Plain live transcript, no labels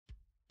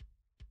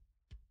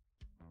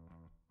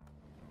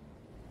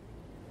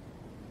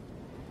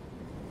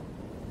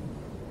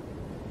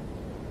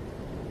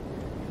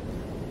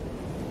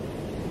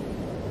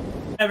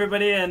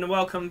Everybody, and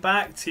welcome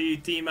back to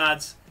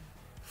DMAD's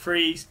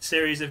free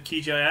series of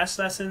QGIS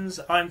lessons.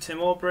 I'm Tim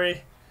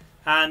Aubrey,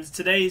 and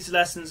today's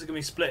lessons are going to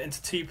be split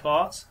into two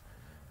parts.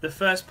 The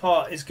first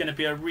part is going to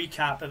be a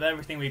recap of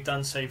everything we've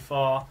done so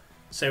far.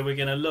 So we're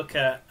going to look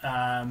at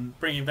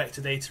bringing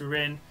vector data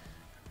in,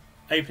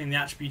 opening the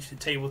attribute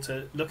table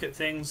to look at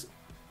things,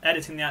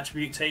 editing the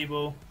attribute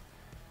table,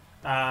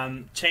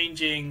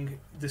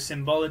 changing the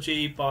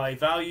symbology by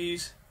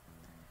values,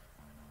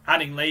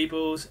 adding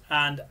labels,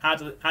 and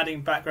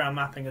adding background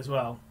mapping as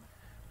well.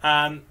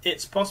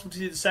 It's possible to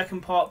do the second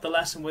part of the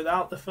lesson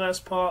without the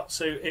first part,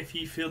 so if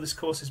you feel this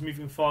course is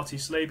moving far too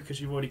slow because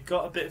you've already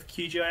got a bit of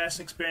QGIS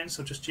experience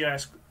or just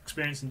GIS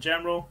experience in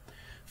general,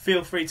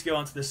 feel free to go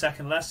on to the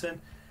second lesson.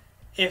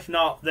 If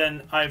not,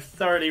 then I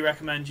thoroughly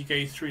recommend you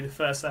go through the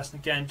first lesson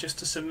again just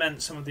to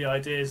cement some of the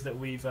ideas that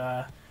we've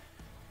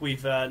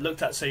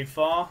looked at so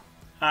far.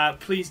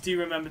 Please do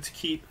remember to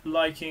keep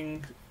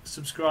liking,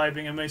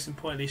 subscribing, and most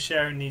importantly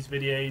sharing these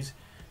videos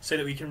so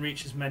that we can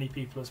reach as many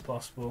people as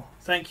possible.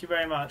 Thank you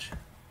very much.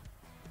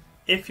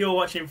 If you're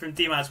watching from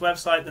DMAD's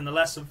website, then the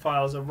lesson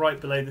files are right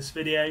below this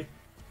video.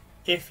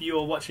 If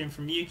you're watching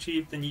from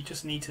YouTube, then you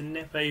just need to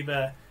nip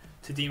over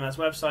to DMAD's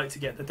website to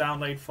get the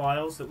download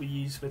files that we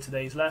use for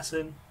today's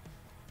lesson.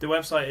 The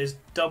website is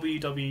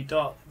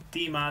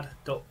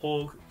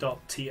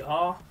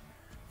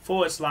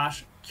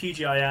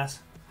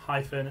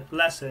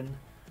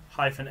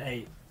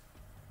www.dmad.org.tr/QGIS-lesson-8.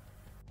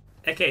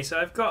 Okay, so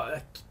I've got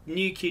a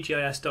new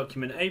QGIS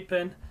document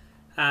open,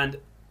 and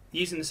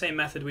using the same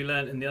method we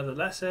learned in the other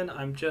lesson,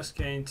 I'm just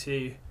going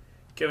to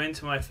go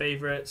into my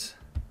favorites,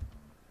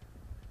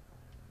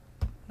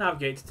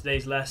 navigate to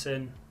today's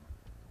lesson,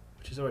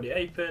 which is already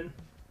open,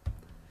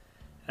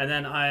 and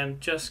then I am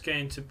just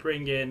going to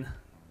bring in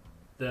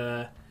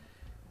the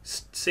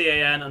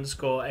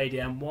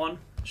CAN_ADM1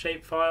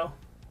 shapefile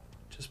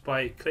just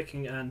by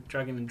clicking and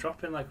dragging and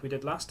dropping like we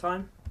did last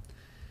time,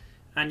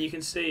 and you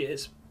can see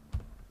it's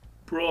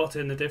brought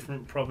in the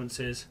different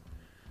provinces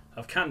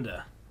of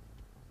Canada.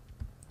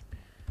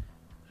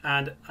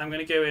 And I'm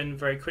going to go in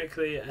very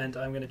quickly and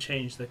I'm going to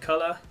change the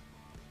color.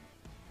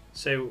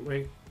 So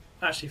we're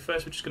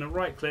just going to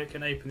right click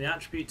and open the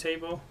attribute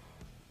table,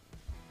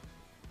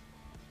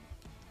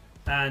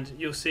 and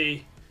you'll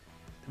see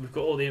that we've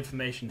got all the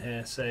information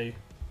here. So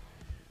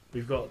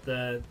we've got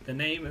the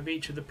name of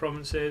each of the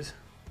provinces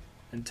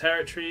and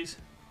territories,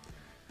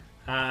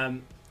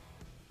 and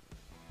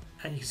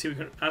you can see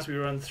as we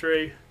run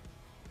through,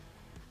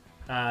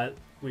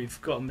 we've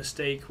got a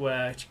mistake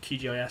where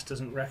QGIS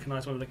doesn't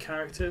recognise one of the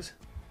characters.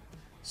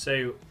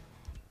 So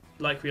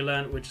like we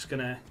learned, we're just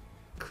going to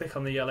click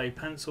on the yellow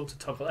pencil to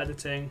toggle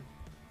editing,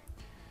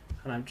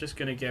 and I'm just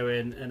going to go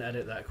in and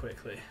edit that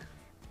quickly.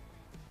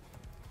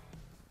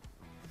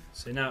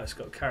 So now it's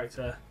got a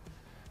character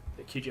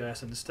that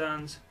QGIS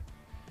understands,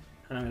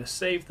 and I'm going to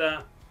save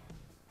that,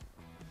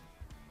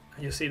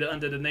 and you'll see that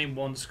under the name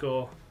one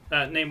column,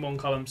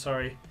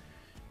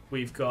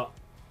 we've got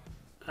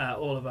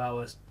all of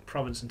our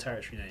province and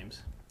territory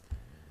names.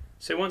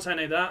 So once I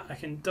know that, I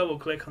can double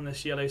click on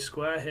this yellow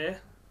square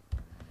here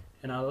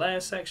in our layer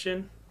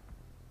section,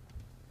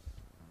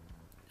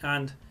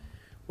 and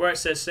where it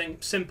says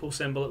simple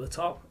symbol at the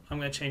top, I'm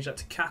going to change that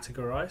to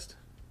categorized,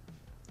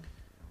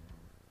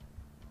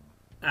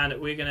 and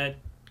we're going to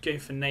go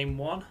for name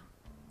 1.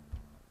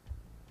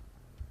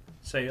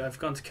 So I've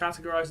gone to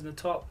categorize in the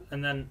top,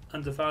 and then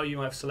under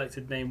value I've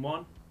selected name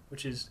 1,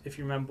 which is, if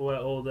you remember, where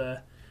all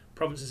the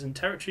provinces and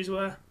territories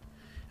were.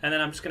 And then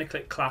I'm just going to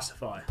click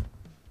classify,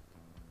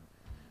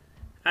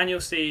 and you'll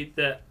see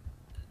that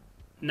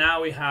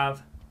now we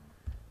have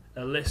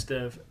a list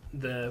of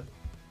the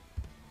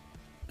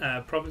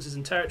provinces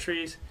and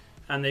territories,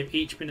 and they've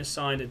each been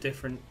assigned a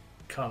different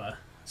color.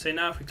 So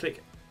now if we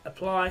click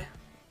apply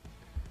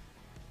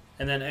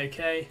and then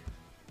OK,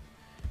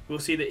 we'll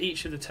see that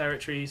each of the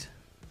territories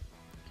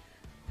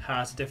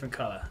has a different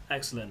color.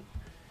 Excellent.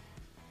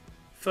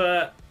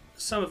 For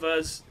some of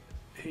us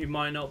who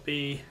might not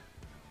be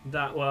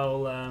that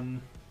well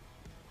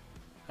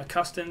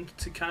accustomed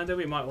to Canada,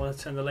 we might want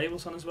to turn the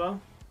labels on as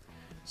well.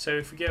 So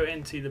if we go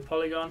into the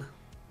polygon,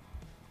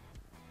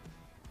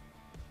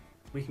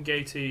 we can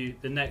go to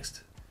the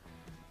next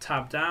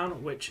tab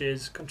down, which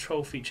is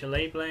control feature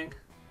labeling,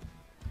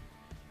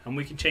 and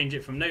we can change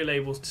it from no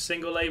labels to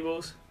single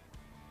labels,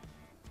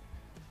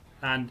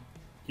 and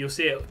you'll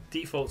see it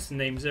defaults to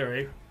name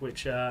 0,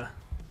 which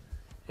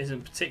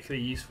isn't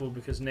particularly useful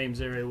because name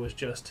 0 was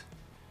just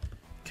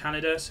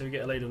Canada, so we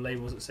get a load of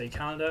labels that say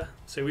Canada.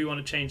 So we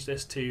want to change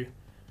this to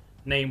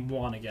name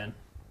 1 again.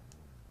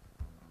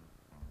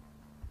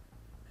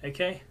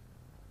 Okay,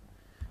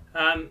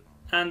 and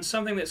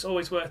something that's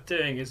always worth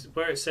doing is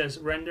where it says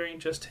rendering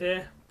just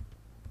here,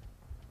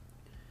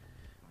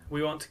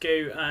 we want to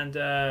go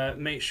and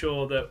make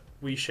sure that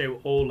we show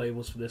all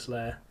labels for this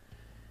layer.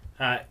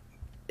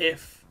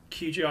 If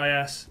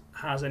QGIS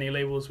has any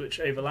labels which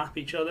overlap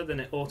each other, then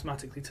it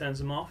automatically turns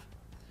them off.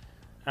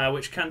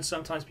 Which can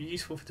sometimes be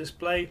useful for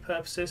display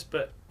purposes,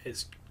 but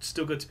it's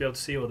still good to be able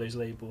to see all those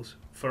labels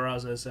for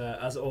us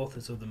as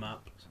authors of the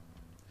maps.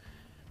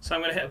 So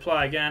I'm going to hit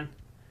apply again,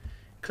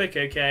 click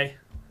OK,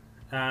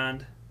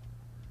 and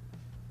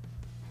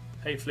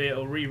hopefully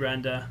it'll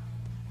re-render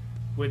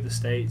with the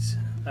states,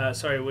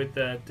 with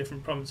the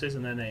different provinces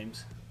and their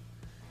names.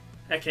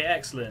 Okay,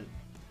 excellent.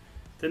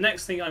 The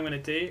next thing I'm going to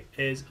do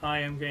is I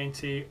am going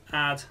to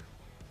add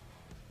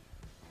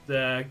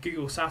the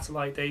Google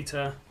satellite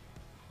data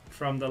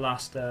from the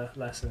last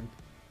lesson.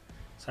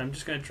 So I'm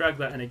just going to drag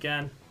that in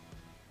again.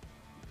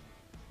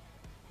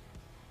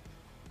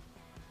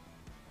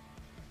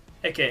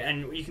 Okay,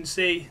 and you can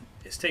see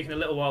it's taken a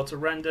little while to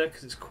render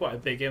because it's quite a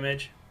big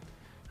image.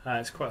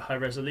 It's quite high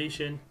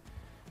resolution,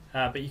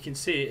 but you can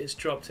see it's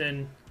dropped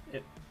in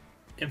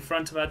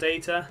front of our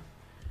data.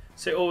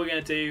 So all we're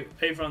going to do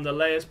over on the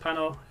layers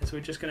panel is we're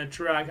just going to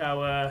drag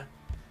our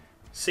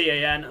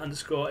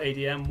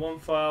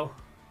CAN_ADM1 file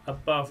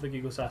above the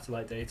Google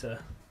satellite data.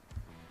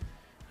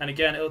 And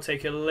again, it'll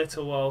take a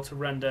little while to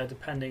render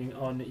depending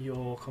on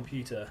your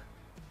computer.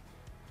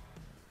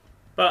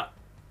 But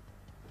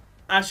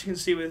as you can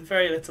see, with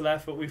very little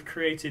effort, we've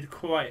created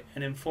quite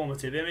an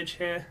informative image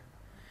here.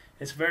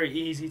 It's very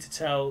easy to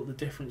tell the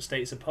different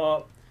states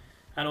apart,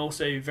 and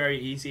also very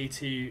easy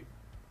to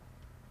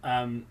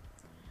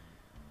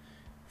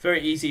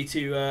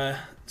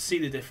see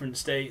the different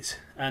states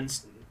and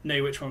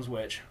know which one's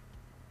which.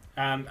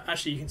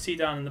 Actually, you can see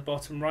down in the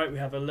bottom right we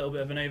have a little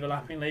bit of an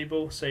overlapping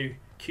label, so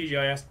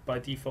QGIS by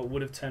default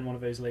would have turned one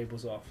of those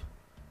labels off.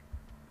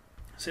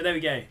 So there we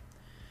go.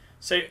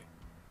 So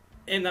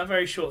in that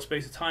very short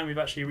space of time, we've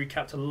actually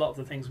recapped a lot of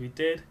the things we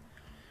did.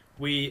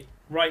 We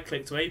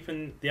right-clicked to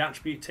open the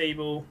attribute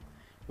table,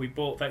 we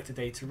brought vector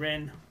data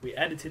in, we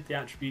edited the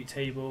attribute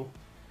table,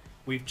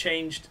 we've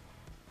changed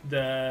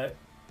the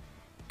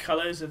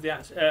colors of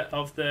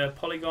the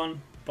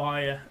polygon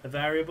by a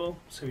variable,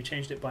 so we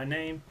changed it by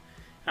name,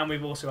 and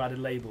we've also added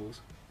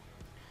labels.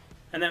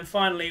 And then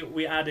finally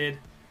we added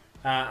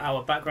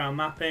our background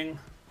mapping.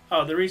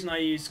 The reason I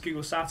used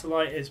Google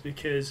Satellite is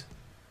because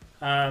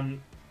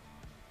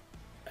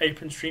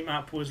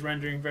OpenStreetMap was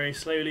rendering very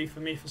slowly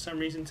for me for some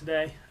reason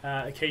today.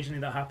 Occasionally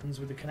that happens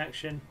with the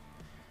connection.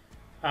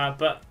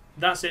 But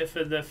that's it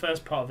for the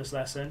first part of this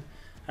lesson.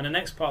 And the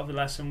next part of the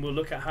lesson we'll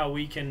look at how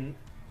we can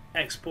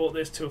export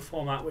this to a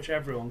format which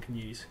everyone can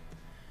use,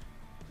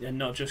 and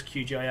not just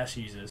QGIS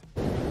users.